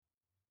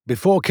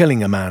Before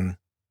killing a man,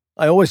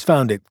 I always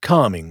found it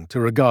calming to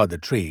regard the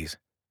trees.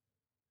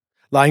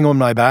 Lying on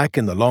my back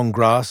in the long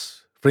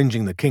grass,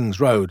 fringing the King's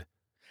Road,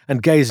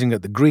 and gazing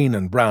at the green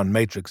and brown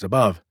matrix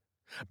above,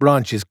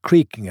 branches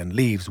creaking and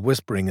leaves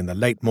whispering in the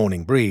late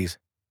morning breeze,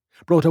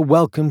 brought a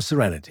welcome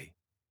serenity.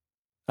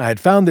 I had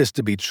found this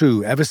to be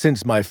true ever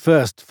since my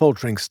first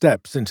faltering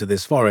steps into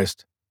this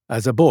forest,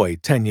 as a boy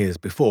 10 years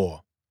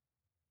before.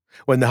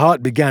 When the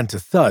heart began to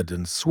thud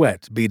and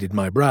sweat beaded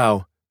my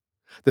brow,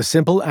 the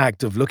simple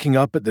act of looking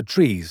up at the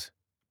trees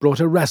brought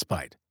a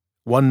respite,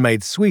 one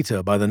made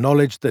sweeter by the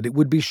knowledge that it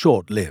would be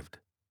short-lived.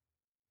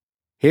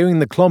 Hearing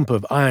the clomp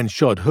of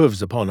iron-shod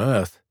hooves upon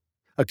earth,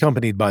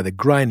 accompanied by the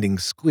grinding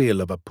squeal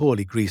of a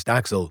poorly greased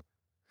axle,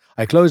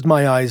 I closed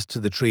my eyes to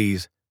the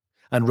trees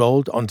and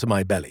rolled onto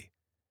my belly.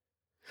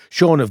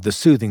 Shorn of the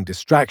soothing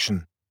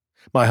distraction,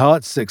 my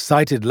heart's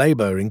excited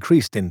labor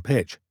increased in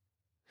pitch,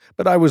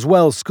 but I was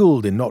well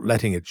schooled in not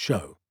letting it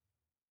show.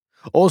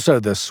 Also,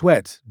 the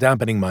sweat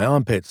dampening my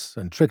armpits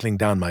and trickling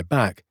down my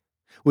back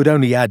would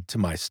only add to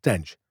my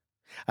stench,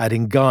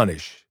 adding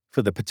garnish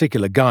for the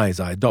particular guise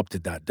I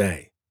adopted that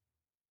day.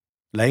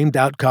 Lamed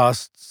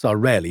outcasts are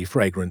rarely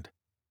fragrant.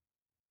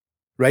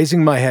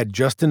 Raising my head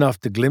just enough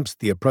to glimpse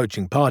the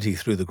approaching party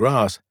through the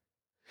grass,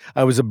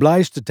 I was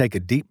obliged to take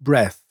a deep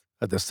breath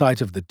at the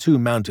sight of the 2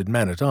 mounted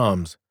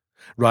men-at-arms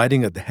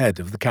riding at the head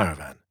of the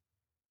caravan.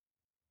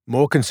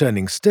 More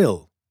concerning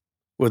still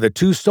were the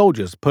 2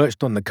 soldiers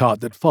perched on the cart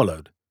that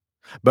followed,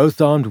 both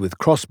armed with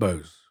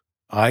crossbows,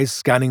 eyes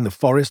scanning the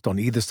forest on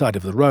either side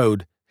of the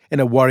road in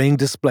a worrying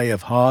display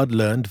of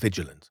hard-learned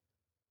vigilance.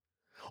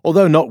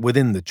 Although not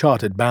within the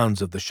charted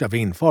bounds of the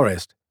Chavine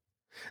forest,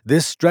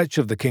 this stretch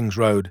of the King's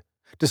Road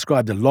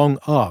described a long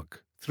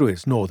arc through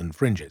its northern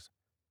fringes.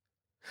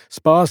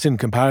 Sparse in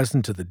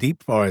comparison to the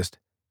deep forest,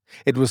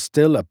 it was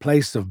still a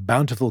place of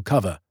bountiful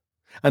cover,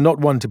 and not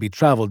one to be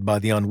travelled by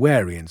the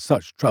unwary in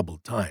such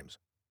troubled times.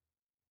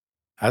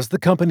 As the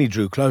company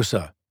drew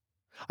closer,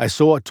 I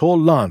saw a tall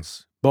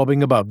lance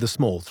bobbing above the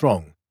small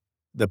throng,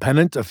 the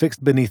pennant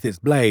affixed beneath its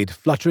blade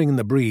fluttering in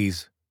the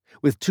breeze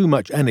with too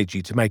much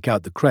energy to make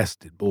out the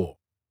crest it bore.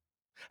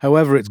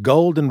 However, its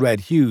gold and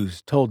red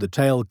hues told the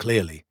tale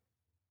clearly.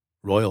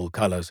 Royal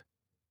colours.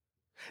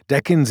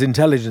 Deccan's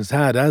intelligence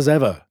had, as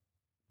ever,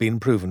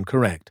 been proven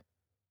correct.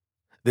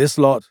 This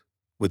lot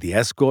with the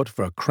escort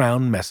for a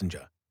crown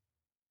messenger.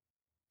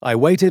 I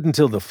waited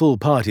until the full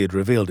party had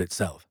revealed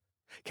itself,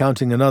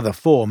 counting another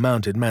 4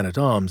 mounted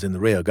men-at-arms in the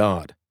rear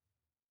guard.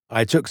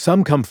 I took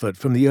some comfort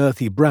from the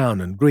earthy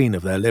brown and green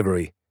of their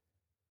livery.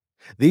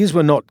 These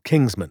were not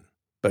kingsmen,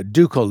 but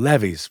ducal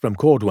levies from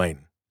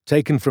Cordwain,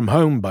 taken from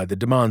home by the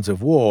demands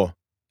of war,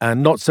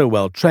 and not so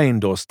well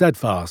trained or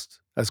steadfast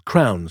as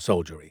crown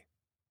soldiery.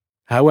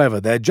 However,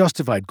 their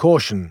justified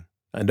caution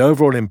and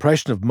overall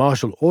impression of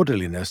martial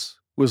orderliness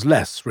was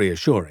less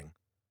reassuring.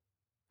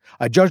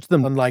 I judged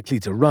them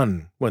unlikely to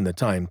run when the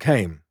time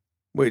came,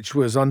 which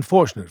was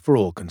unfortunate for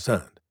all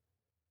concerned.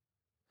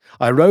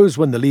 I rose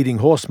when the leading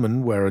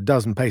horsemen were a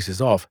dozen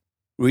paces off,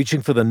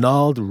 reaching for the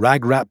gnarled,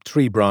 rag-wrapped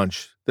tree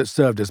branch that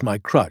served as my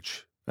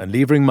crutch and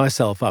levering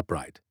myself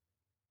upright.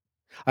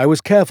 I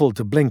was careful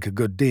to blink a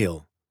good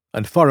deal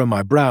and furrow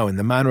my brow in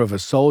the manner of a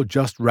soul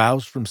just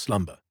roused from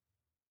slumber.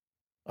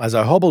 As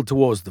I hobbled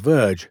towards the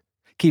verge,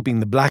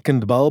 keeping the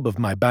blackened bulb of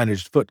my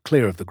bandaged foot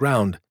clear of the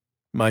ground,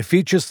 my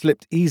features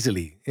slipped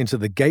easily into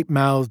the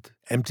gape-mouthed,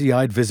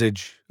 empty-eyed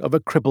visage of a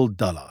crippled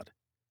dullard.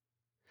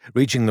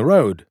 Reaching the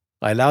road,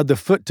 I allowed the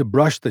foot to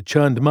brush the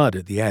churned mud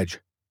at the edge.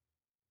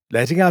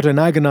 Letting out an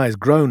agonized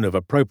groan of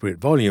appropriate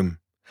volume,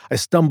 I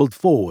stumbled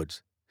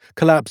forwards,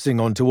 collapsing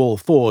onto all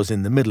fours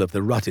in the middle of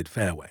the rutted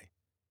fairway.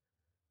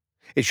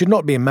 It should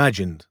not be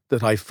imagined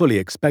that I fully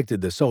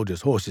expected the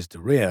soldiers' horses to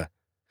rear,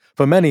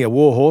 for many a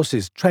war horse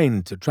is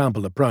trained to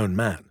trample a prone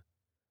man.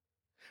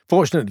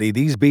 Fortunately,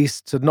 these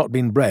beasts had not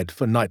been bred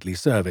for knightly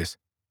service,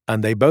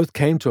 and they both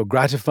came to a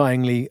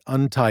gratifyingly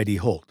untidy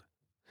halt,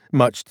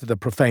 much to the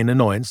profane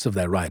annoyance of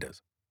their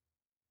riders.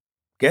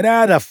 "Get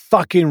out of the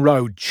fucking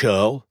road,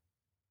 churl!"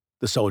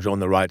 the soldier on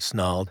the right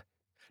snarled,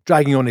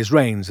 dragging on his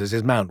reins as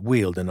his mount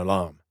wheeled in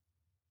alarm.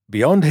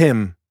 Beyond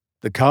him,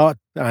 the cart,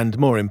 and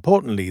more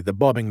importantly the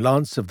bobbing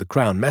lance of the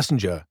crown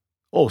messenger,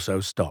 also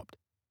stopped.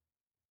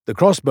 The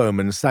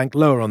crossbowmen sank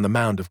lower on the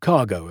mound of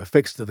cargo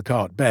affixed to the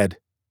cart bed,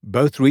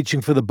 both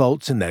reaching for the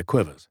bolts in their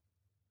quivers.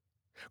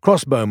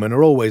 Crossbowmen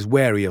are always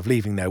wary of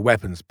leaving their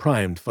weapons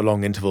primed for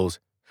long intervals,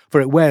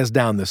 for it wears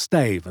down the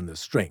stave and the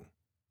string.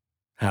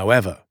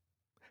 However,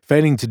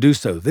 failing to do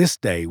so this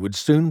day would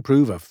soon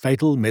prove a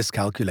fatal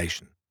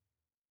miscalculation.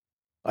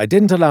 I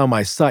didn't allow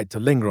my sight to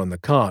linger on the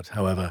cart,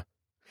 however,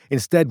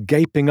 instead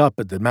gaping up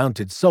at the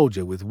mounted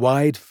soldier with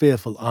wide,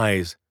 fearful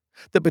eyes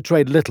that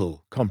betrayed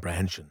little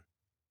comprehension.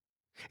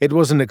 It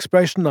was an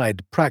expression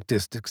I'd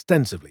practiced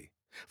extensively,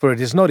 for it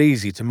is not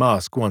easy to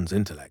mask one's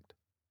intellect.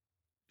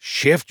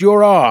 "Shift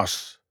your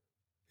arse,"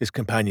 his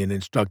companion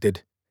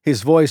instructed,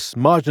 his voice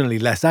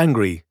marginally less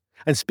angry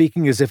and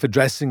speaking as if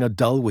addressing a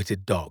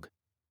dull-witted dog.